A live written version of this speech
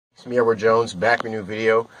It's me, Edward Jones, back with a new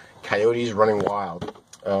video, Coyotes Running Wild.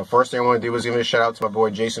 First thing I want to do is give a shout out to my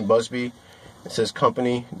boy Jason Busby. It says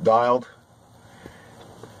company dialed.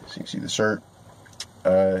 So you can see the shirt.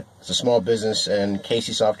 It's a small business in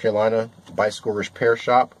Casey, South Carolina, bicycle repair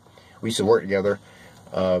shop. We used to work together.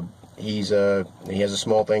 He has a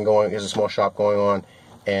small thing going, he has a small shop going on,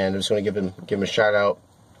 and I'm just going to give him a shout out.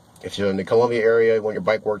 If you're in the Columbia area, you want your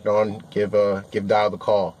bike worked on, give Dial the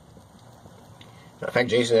call. In fact,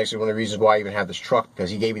 Jason actually one of the reasons why I even have this truck,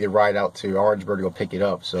 because he gave me the ride out to Orangeburg to go pick it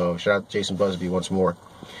up. So shout out to Jason Busby once more.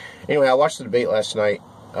 Anyway, I watched the debate last night,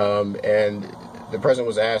 and the president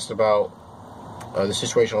was asked about the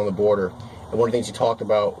situation on the border, and one of the things he talked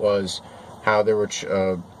about was how there were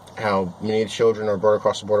how many of the children are brought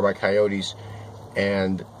across the border by coyotes,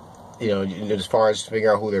 and as far as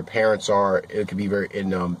figuring out who their parents are, it could be very.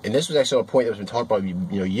 And this was actually a point that was been talked about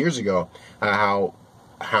years ago, how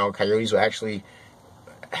coyotes will actually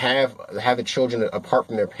have the children apart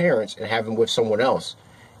from their parents and have them with someone else,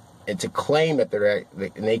 and to claim that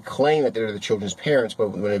they claim that they're the children's parents,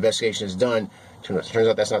 but when the investigation is done, it turns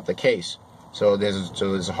out that's not the case. So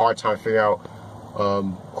there's a hard time figuring out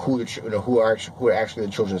who are actually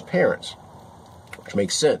the children's parents, which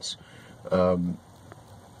makes sense.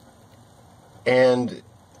 And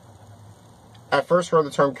I first heard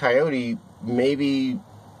the term coyote maybe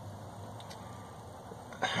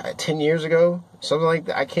 10 years ago, something like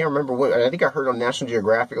that. I can't remember what. I think I heard on National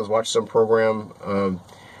Geographic. I was watching some program, and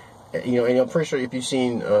I'm pretty sure if you've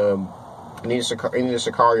seen any of the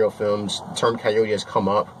Sicario films, the term coyote has come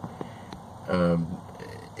up. And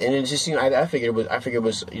it just seemed, I figured it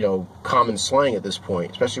was common slang at this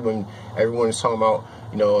point, especially when everyone is talking about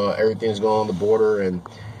everything's going on the border, and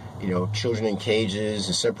children in cages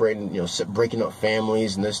and separating, breaking up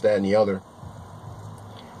families and this, that, and the other.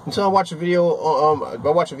 Until I watched a video,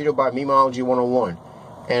 by Memeology 101,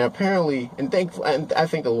 and apparently, and I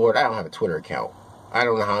thank the Lord, I don't have a Twitter account. I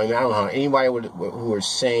don't know how anybody who is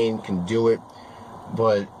sane can do it,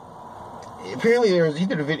 but apparently they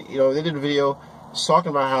did a video talking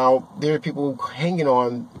about how there are people hanging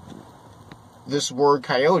on this word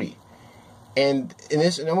coyote, and I'm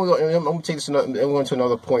gonna take this. I'm going to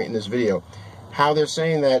another point in this video, how they're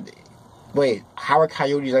saying that. Wait, how are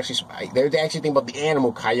coyotes actually? They're actually thinking about the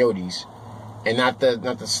animal coyotes, and not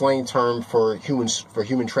the slang term for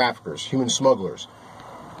human traffickers, human smugglers.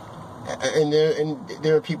 And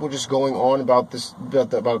there are people just going on about this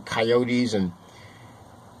about coyotes, and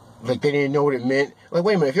like they didn't know what it meant. Like,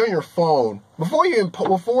 wait a minute, if you're on your phone and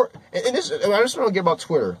this, I just want to get about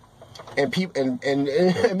Twitter, and people and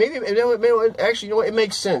maybe actually, it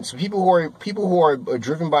makes sense. People who are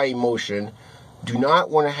driven by emotion do not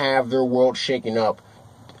want to have their world shaken up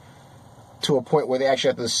to a point where they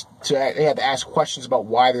actually have to ask questions about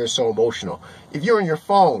why they're so emotional. If you're on your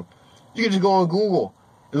phone, you can just go on Google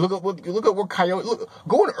and look up what coyote.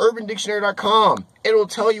 Go on UrbanDictionary.com. It will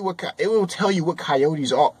tell you what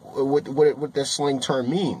coyotes are, what this slang term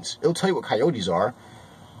means. It'll tell you what coyotes are.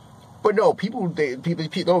 But no,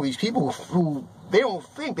 these people who they don't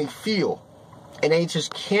think, they feel, and they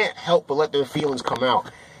just can't help but let their feelings come out.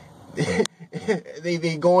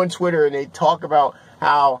 They go on Twitter and they talk about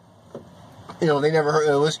how they never heard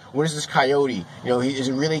of this. What is this coyote? Is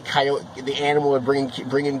it really coyote, the animal of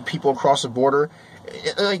bringing people across the border?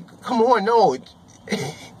 Like, come on, no.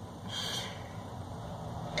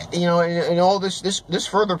 And all this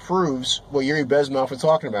further proves what Yuri Bezmenov was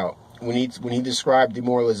talking about when he described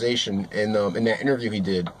demoralization in that interview he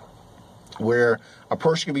did, where a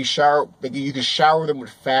person can be showered. You can shower them with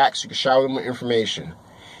facts. You can shower them with information,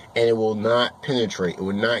 and it will not penetrate. It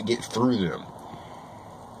will not get through them.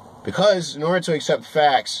 Because in order to accept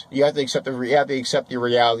facts, you have to accept the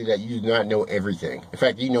reality that you do not know everything. In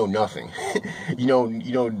fact, you know nothing. you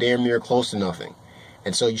know damn near close to nothing.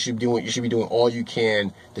 And so you should be doing all you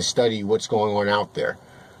can to study what's going on out there.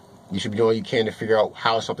 You should be doing all you can to figure out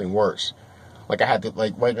how something works. Like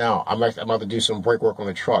right now, I'm about to do some brake work on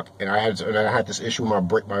the truck, and I had this issue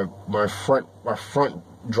with my front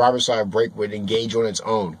driver's side brake would engage on its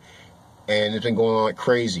own, and it's been going on like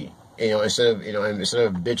crazy. Instead of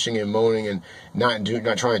bitching and moaning and not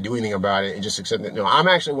trying to do anything about it and just accept it. I've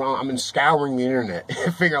been scouring the internet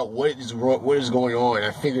to figure out what is going on. And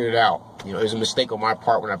I figured it out. It was a mistake on my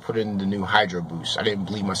part when I put in the new Hydro Boost. I didn't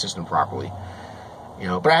bleed my system properly.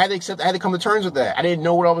 But I had to come to terms with that. I didn't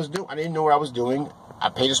know what I was doing. I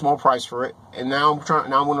paid a small price for it, and now I'm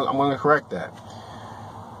going to correct that.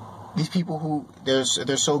 These people who they're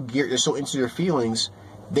so into their feelings,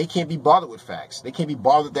 they can't be bothered with facts. They can't be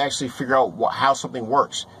bothered to actually figure out how something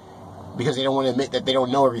works, because they don't want to admit that they don't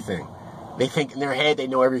know everything. They think in their head they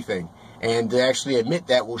know everything, And to actually admit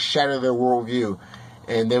that will shatter their worldview,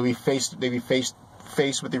 and they'll be faced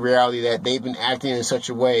with the reality that they've been acting in such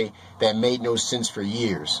a way that made no sense for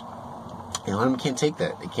years. You know, they can't take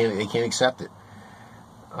that. They can't accept it.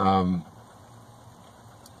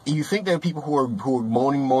 You think there are people who are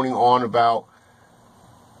moaning on about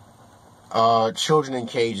children in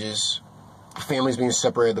cages, families being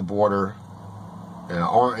separated at the border.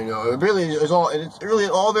 Really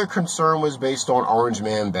all their concern was based on Orange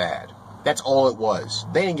Man bad. That's all it was.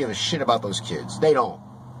 They didn't give a shit about those kids. They don't.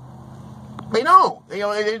 They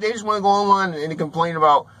just want to go online and complain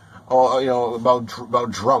about,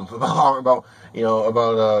 about Trump, about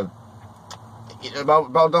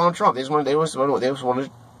Donald Trump. They just want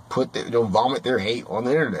to put vomit their hate on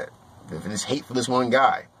the internet. This hate for this one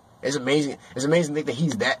guy. It's amazing. It's amazing to think that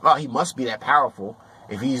he's that. Well, he must be that powerful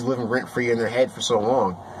if he's living rent free in their head for so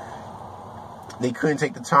long. They couldn't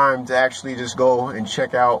take the time to actually just go and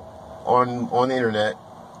check out on the internet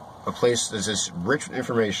a place that's just rich with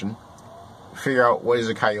information. Figure out what is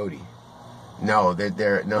a coyote. No,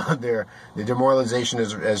 the demoralization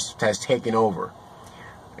has taken over.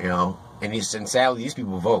 And sadly these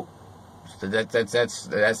people vote. So that's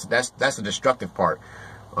the destructive part.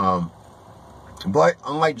 But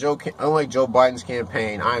unlike Joe Biden's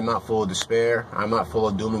campaign, I am not full of despair. I'm not full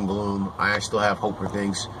of doom and gloom. I still have hope for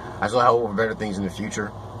things. I still have hope for better things in the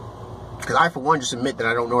future. Because I, for one, just admit that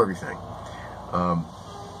I don't know everything.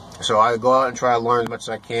 So I go out and try to learn as much as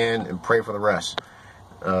I can and pray for the rest.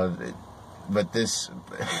 But this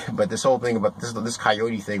whole thing about this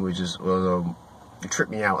coyote thing, which is it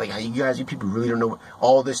tripped me out. Like, you people really don't know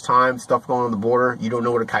all this time stuff going on the border. You don't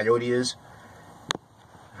know what a coyote is,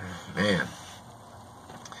 man.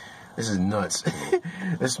 This is nuts. This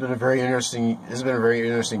has been a very interesting.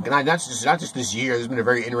 Not just this year. This has been a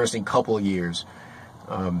very interesting couple of years.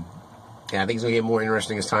 Yeah, I think it's gonna get more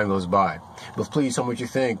interesting as time goes by. But please tell me what you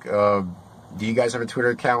think. Do you guys have a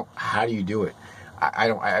Twitter account? How do you do it? When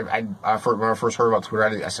I first heard about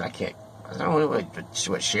Twitter, I said I can't. I don't know,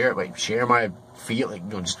 share my feel,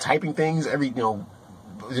 just typing things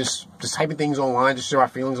just typing things online, just share my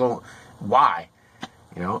feelings on why.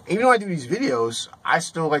 Even though I do these videos, I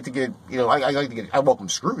still like to get, I welcome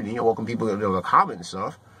scrutiny. I welcome people to comment and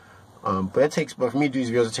stuff. But for me to do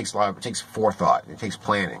these videos, it takes forethought. It takes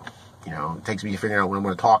planning. It takes me figuring out what I'm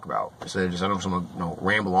going to talk about instead of just, I don't want to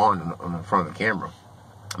ramble on the front of the camera.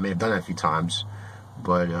 I may have done that a few times,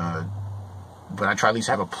 but I try at least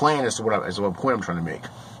to have a plan as to what point I'm trying to make.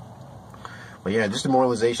 But yeah, this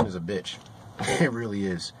demoralization is a bitch. It really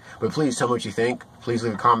is. But please tell me what you think. Please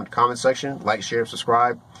leave a comment section. Like, share,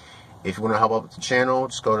 subscribe. If you want to help out with the channel,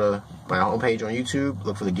 just go to my homepage on YouTube.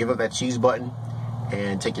 Look for the Give Up That Cheese button.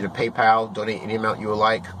 And take you to PayPal. Donate any amount you would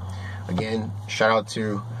like. Again, shout out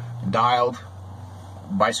to Dialed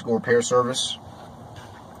Bicycle Repair Service.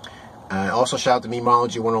 Also shout out to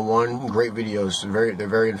Memeology 101. Great videos. They're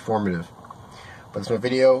very informative. But that's my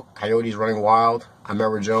video. Coyotes running wild. I'm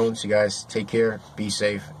Edward Jones. You guys take care, be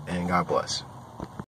safe, and God bless.